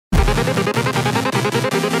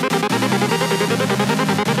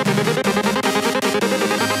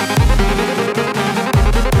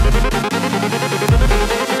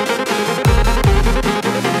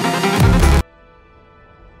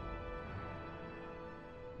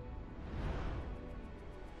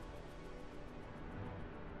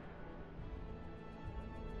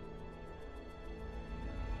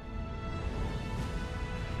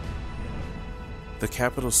the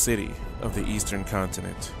capital city of the eastern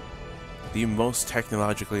continent, the most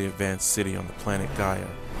technologically advanced city on the planet Gaia,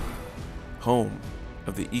 home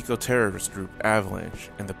of the eco-terrorist group Avalanche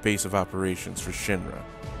and the base of operations for Shinra.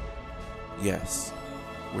 Yes,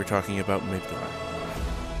 we're talking about Midgar.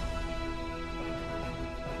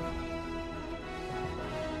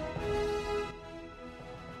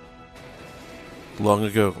 Long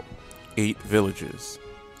ago, 8 villages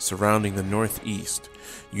surrounding the northeast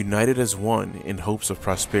united as one in hopes of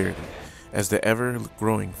prosperity as the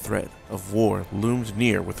ever-growing threat of war loomed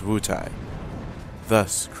near with Wutai,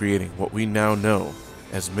 thus creating what we now know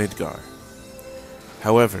as Midgar.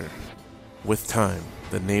 However, with time,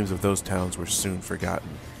 the names of those towns were soon forgotten.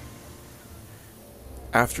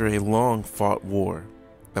 After a long-fought war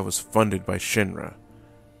that was funded by Shinra,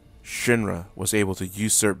 Shinra was able to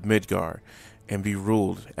usurp Midgar and be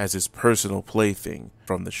ruled as his personal plaything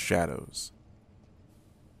from the shadows.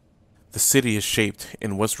 The city is shaped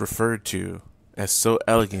in what's referred to as so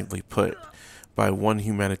elegantly put by one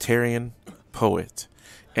humanitarian, poet,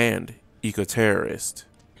 and eco-terrorist,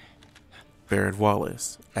 Barrett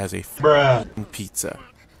Wallace, as a pizza,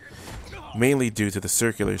 mainly due to the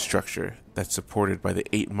circular structure that's supported by the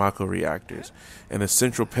 8 Mako reactors and a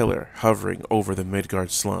central pillar hovering over the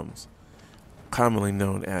Midgard slums, commonly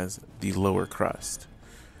known as the lower crust.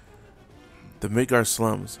 The Midgar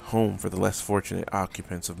slums, home for the less fortunate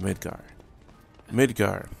occupants of Midgar.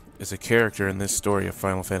 Midgar is a character in this story of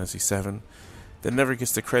Final Fantasy VII that never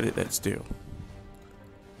gets the credit that's due.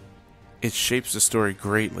 It shapes the story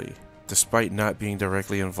greatly, despite not being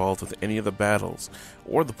directly involved with any of the battles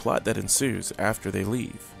or the plot that ensues after they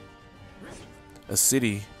leave. A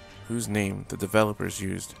city whose name the developers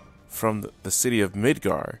used from the city of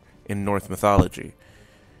Midgar in Norse mythology.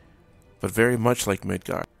 But very much like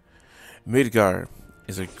Midgar, Midgar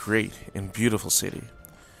is a great and beautiful city.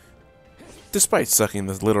 Despite sucking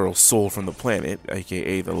the literal soul from the planet,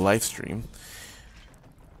 aka the life stream,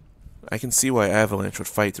 I can see why Avalanche would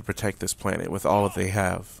fight to protect this planet with all that they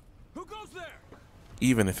have,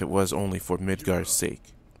 even if it was only for Midgar's sake.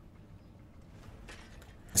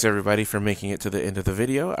 Thanks everybody for making it to the end of the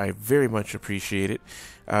video. I very much appreciate it.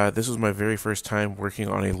 This was my very first time working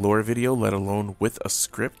on a lore video, let alone with a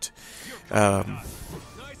script.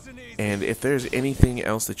 And if there's anything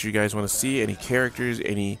else that you guys want to see, any characters,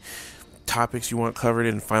 any topics you want covered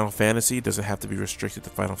in Final Fantasy, it doesn't have to be restricted to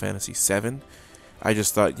Final Fantasy VII. I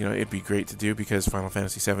just thought, it'd be great to do because Final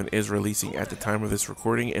Fantasy VII is releasing at the time of this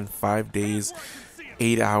recording in 5 days,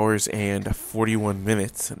 8 hours, and 41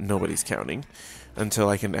 minutes. Nobody's counting. Until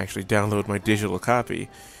I can actually download my digital copy.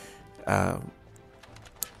 I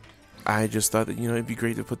just thought that, it'd be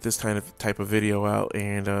great to put this type of video out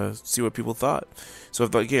and see what people thought. So,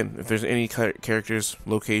 if there's any characters,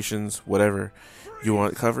 locations, whatever you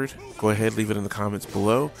want covered, go ahead, leave it in the comments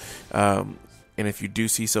below. And if you do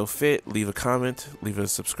see so fit, leave a comment, leave a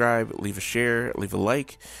subscribe, leave a share, leave a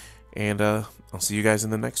like, and I'll see you guys in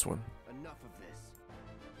the next one.